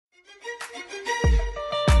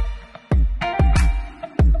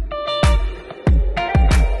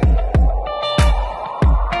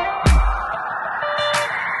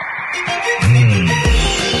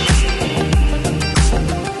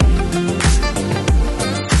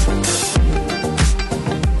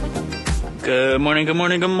Good morning, good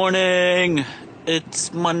morning, good morning.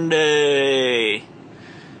 It's Monday.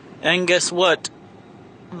 And guess what?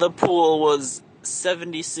 The pool was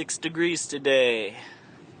 76 degrees today.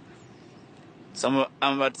 So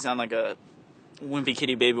I'm about to sound like a wimpy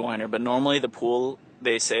kitty baby whiner, but normally the pool,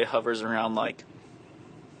 they say, hovers around like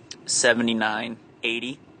 79,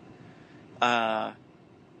 80. And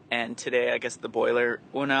today, I guess the boiler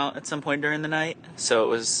went out at some point during the night, so it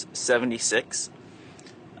was 76.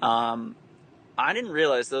 I didn't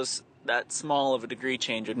realize that small of a degree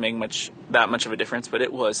change would make that much of a difference, but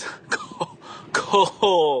it was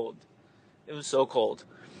cold. It was so cold.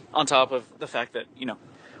 On top of the fact that,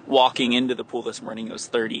 walking into the pool this morning, it was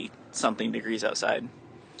 30-something degrees outside.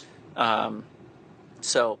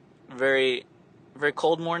 So, very, very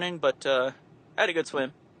cold morning, but I had a good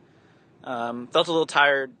swim. Felt a little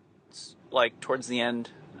tired, like, towards the end.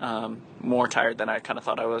 More tired than I kind of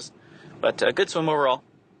thought I was. But good swim overall.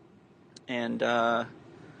 And I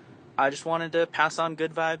just wanted to pass on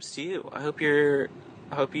good vibes to you. I hope you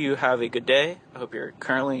have a good day. I hope you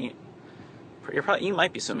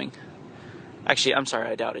might be swimming. Actually, I'm sorry,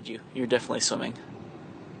 I doubted you. You're definitely swimming.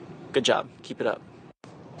 Good job. Keep it up.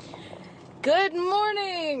 Good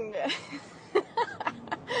morning.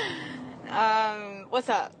 What's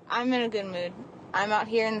up? I'm in a good mood. I'm out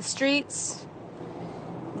here in the streets,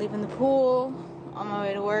 leaving the pool, on my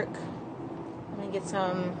way to work.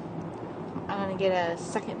 I'm gonna get a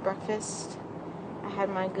second breakfast. I had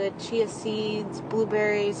my good chia seeds,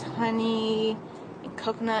 blueberries, honey, and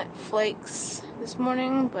coconut flakes this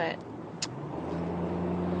morning, but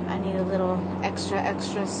I need a little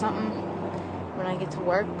extra something when I get to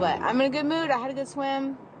work. But I'm in a good mood. I had a good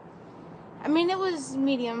swim. I mean, it was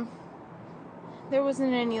medium. There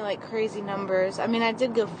wasn't any crazy numbers. I mean, I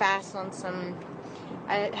did go fast on some.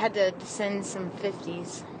 I had to descend some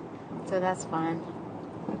 50s, so that's fine.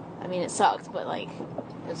 I mean, it sucked, but it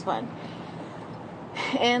was fun.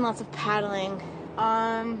 And lots of paddling.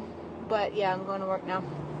 But yeah, I'm going to work now.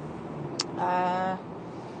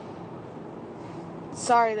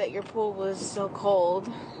 Sorry that your pool was so cold.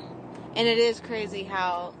 And it is crazy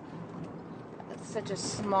how such a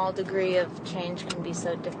small degree of change can be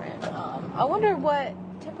so different. I wonder what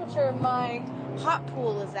temperature my hot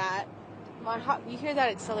pool is at. You hear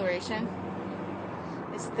that acceleration?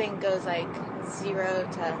 This thing goes 0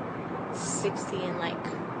 to 60 in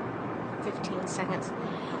 15 seconds.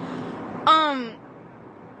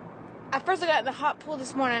 At first I got in the hot pool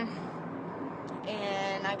this morning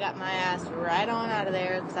and I got my ass right on out of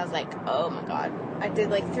there because I was like, oh my god. I did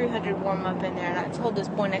 300 warm up in there, and I told this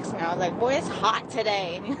boy next to me, I was like, boy, it's hot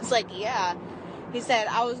today. And he was like, yeah. He said,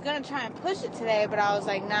 I was going to try and push it today, but I was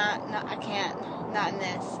like, nah, I can't. Not in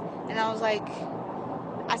this. And I was like,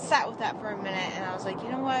 I sat with that for a minute, and I was like, you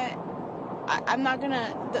know what? I'm not going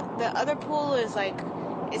to, the other pool is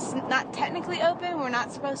it's not technically open. We're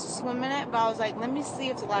not supposed to swim in it, but I was like, let me see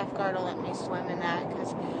if the lifeguard will let me swim in that,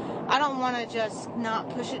 because I don't want to just not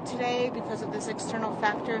push it today because of this external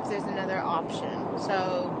factor if there's another option.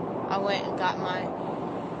 So I went and got my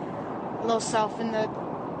little self in the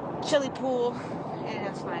chilly pool, and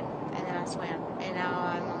it was fine. And then I swam, and now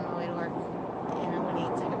I'm on my way to work, and I'm going to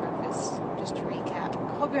eat second breakfast, just to recap.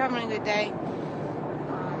 Hope you're having a good day.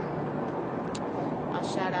 I'll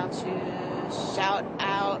shout at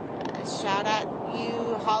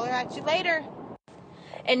you, holler at you later.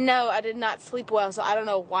 And no, I did not sleep well, so I don't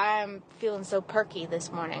know why I'm feeling so perky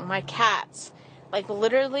this morning. My cats,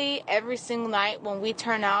 literally every single night when we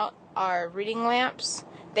turn out our reading lamps,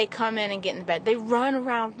 they come in and get in the bed. They run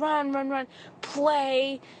around, run,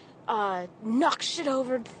 play, knock shit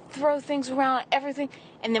over, throw things around, everything.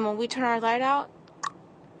 And then when we turn our light out,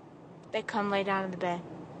 they come lay down in the bed.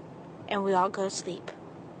 And we all go to sleep.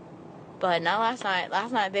 But not last night.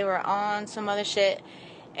 Last night they were on some other shit,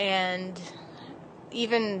 and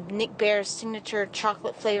even Nick Bear's signature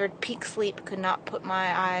chocolate-flavored Peak Sleep could not put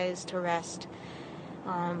my eyes to rest.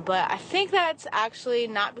 But I think that's actually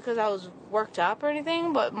not because I was worked up or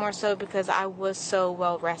anything, but more so because I was so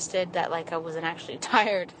well rested that I wasn't actually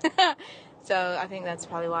tired. So I think that's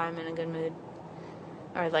probably why I'm in a good mood.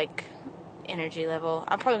 Or energy level.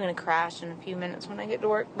 I'm probably going to crash in a few minutes when I get to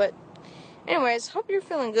work. But anyways, hope you're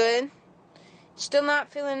feeling good. Still not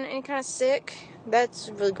feeling any kind of sick. That's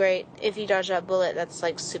really great. If you dodge that bullet, that's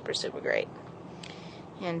super, super great.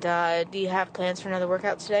 And do you have plans for another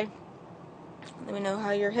workout today? Let me know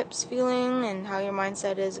how your hip's feeling and how your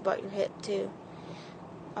mindset is about your hip too.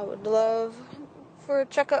 I would love for a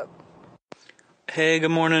checkup. Hey, good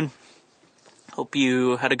morning. Hope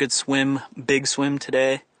you had a good swim, big swim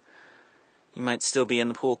today. You might still be in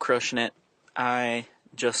the pool crushing it. I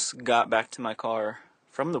just got back to my car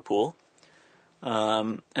from the pool.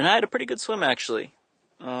 And I had a pretty good swim, actually.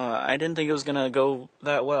 I didn't think it was going to go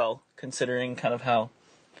that well, considering kind of how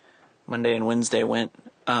Monday and Wednesday went.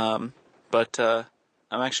 But I'm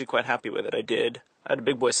actually quite happy with it. I had a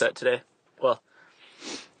big boy set today. Well,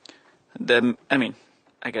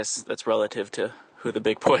 I guess that's relative to who the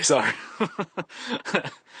big boys are.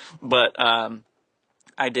 But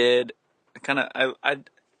I did kind of,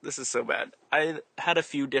 this is so bad. I had a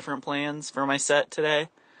few different plans for my set today.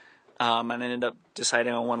 And ended up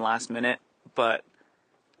deciding on one last minute, but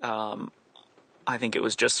I think it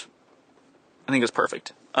was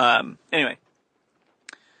perfect. Anyway,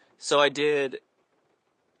 so I did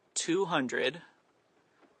 200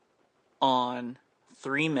 on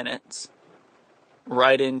 3 minutes,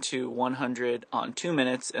 right into 100 on 2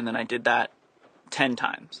 minutes, and then I did that 10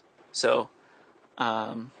 times. So,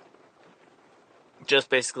 just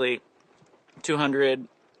basically 200,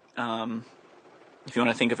 if you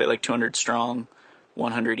want to think of it like 200 strong,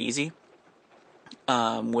 100 easy,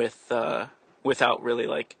 without really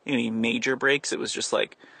like any major breaks. It was just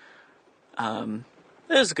like, it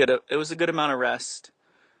was a good amount of rest,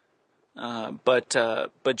 but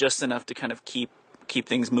just enough to kind of keep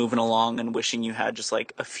things moving along, and wishing you had just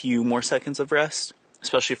like a few more seconds of rest,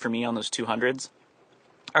 especially for me on those 200s.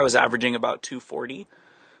 I was averaging about 240,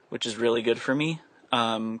 which is really good for me,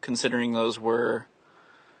 considering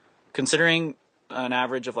an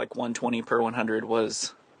average of like 120 per 100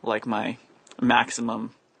 was like my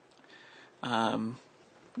maximum, a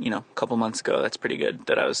couple months ago. That's pretty good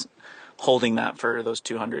that I was holding that for those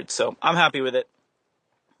 200. So I'm happy with it.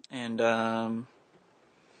 And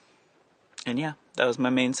yeah, that was my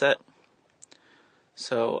main set.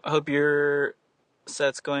 So I hope your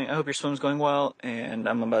swim's going well, and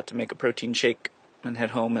I'm about to make a protein shake and head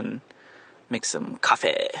home and make some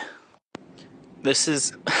coffee. This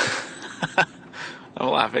is, I'm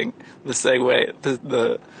laughing.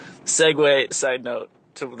 The segue side note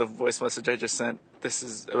to the voice message I just sent. This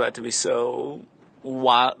is about to be so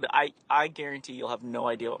wild. I guarantee you'll have no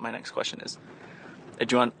idea what my next question is.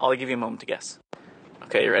 I'll give you a moment to guess.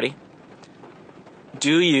 Okay, you ready?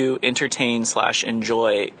 Do you entertain /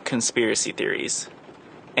 enjoy conspiracy theories?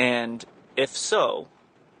 And if so,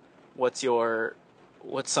 what's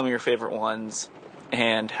some of your favorite ones?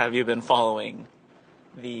 And have you been following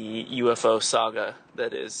the UFO saga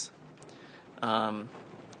that is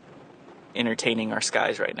entertaining our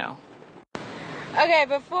skies right now? Okay,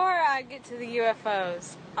 before I get to the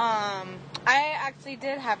UFOs, I actually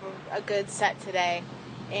did have a good set today.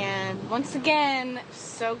 And once again,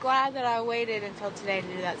 so glad that I waited until today to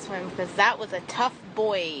do that swim, because that was a tough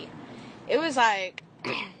boy. It was like,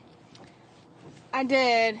 I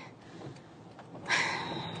did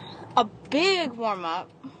a big warm-up.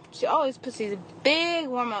 She always puts these big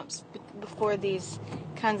warm-ups before these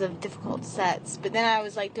kinds of difficult sets. But then I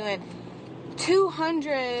was like doing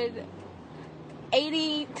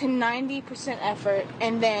 280 to 90% effort,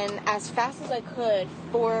 and then as fast as I could,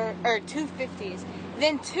 250s.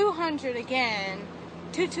 Then 200 again,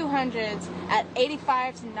 200s at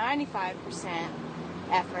 85 to 95%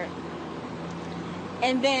 effort.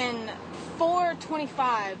 And then 4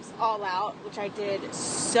 25s all out, which I did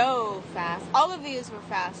so fast. All of these were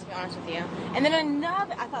fast, to be honest with you. And then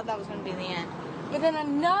I thought that was going to be the end. But then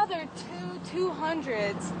another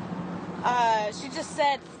 200s, she just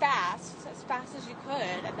said fast as you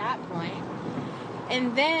could at that point.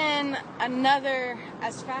 And then another,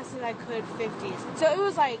 as fast as I could, 50s. So it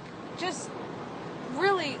was like, just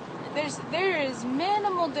really, there is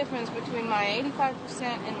minimal difference between my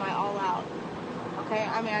 85% and my all out. Okay,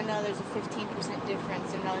 I mean, I know there's a 15%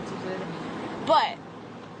 difference in relatively, but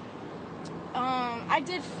I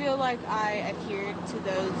did feel like I adhered to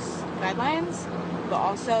those guidelines, but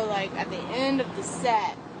also like at the end of the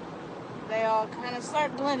set, they all kind of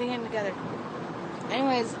start blending in together.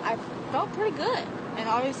 Anyways, I felt pretty good, and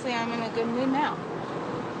obviously I'm in a good mood now.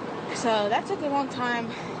 So that took a long time,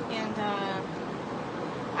 and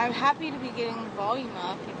I'm happy to be getting the volume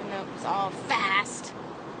up, even though it was all fast.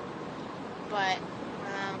 But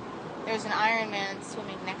there was an Ironman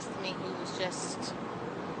swimming next to me who was just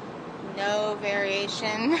no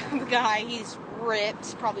variation. The guy, he's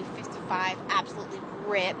ripped, probably 55, absolutely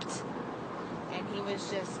ripped. And he was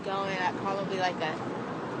just going at probably like a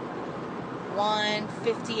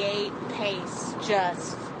 1:58 pace,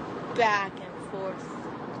 just back and forth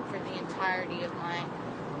for the entirety of my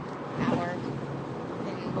hour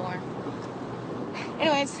and more.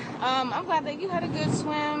 Anyways, I'm glad that you had a good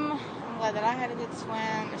swim. I'm glad that I had a good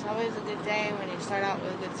swim. It's always a good day when you start out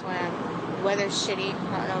with a good swim. The weather's shitty.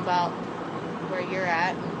 I don't know about where you're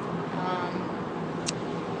at.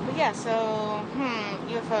 But yeah, so,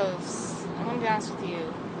 UFOs. I'm gonna be honest with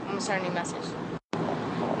you. I'm gonna start a new message.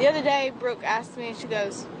 The other day, Brooke asked me, she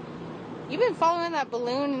goes, "You been following that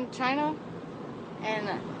balloon in China?"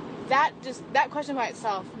 And that question by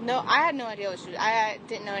itself, no, I had no idea what she was, I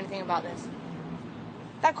didn't know anything about this.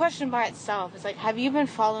 That question by itself is like, have you been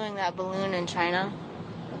following that balloon in China?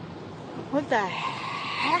 What the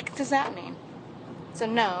heck does that mean? So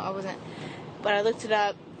no, I wasn't. But I looked it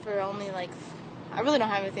up for only like, I really don't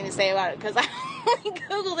have anything to say about it because I only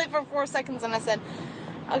Googled it for 4 seconds and I said,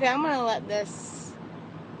 okay, I'm gonna let this.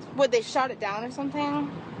 What, they shot it down or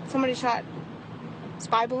something? Somebody shot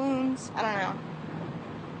spy balloons? I don't know.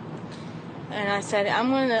 And I said,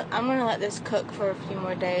 I'm gonna let this cook for a few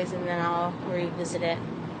more days and then I'll revisit it.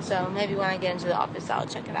 So maybe when I get into the office, I'll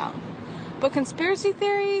check it out. But conspiracy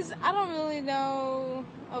theories, I don't really know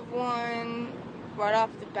of one right off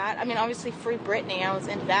the bat. I mean, obviously Free Britney, I was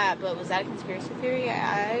into that, but was that a conspiracy theory?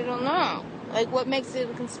 I don't know. Like, what makes it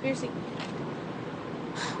a conspiracy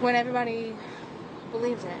when everybody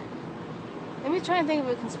believes it? Let me try and think of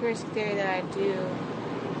a conspiracy theory that I do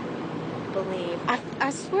believe. I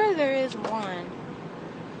swear there is one.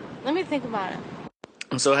 Let me think about it.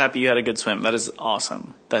 I'm so happy you had a good swim. That is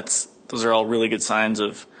awesome. Those are all really good signs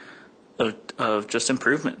of just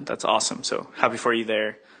improvement. That's awesome. So happy for you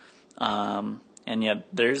there. And yeah,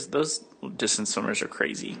 there's those distance swimmers are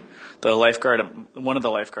crazy. One of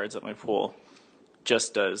the lifeguards at my pool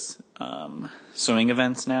just does swimming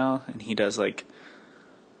events now, and he does like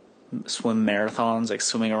swim marathons, like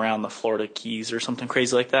swimming around the Florida Keys or something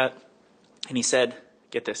crazy like that. And he said,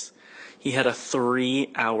 get this, he had a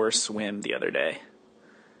 3-hour swim the other day.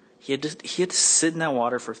 He had to sit in that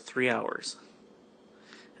water for 3 hours.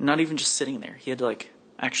 And not even just sitting there. He had to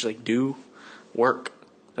actually do work.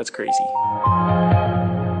 That's crazy.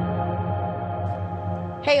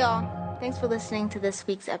 Hey y'all, thanks for listening to this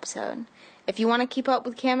week's episode. If you want to keep up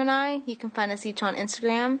with Cam and I, you can find us each on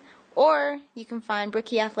Instagram, or you can find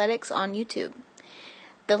Bricky Athletics on YouTube.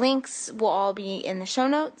 The links will all be in the show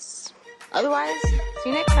notes. Otherwise, see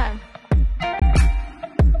you next time.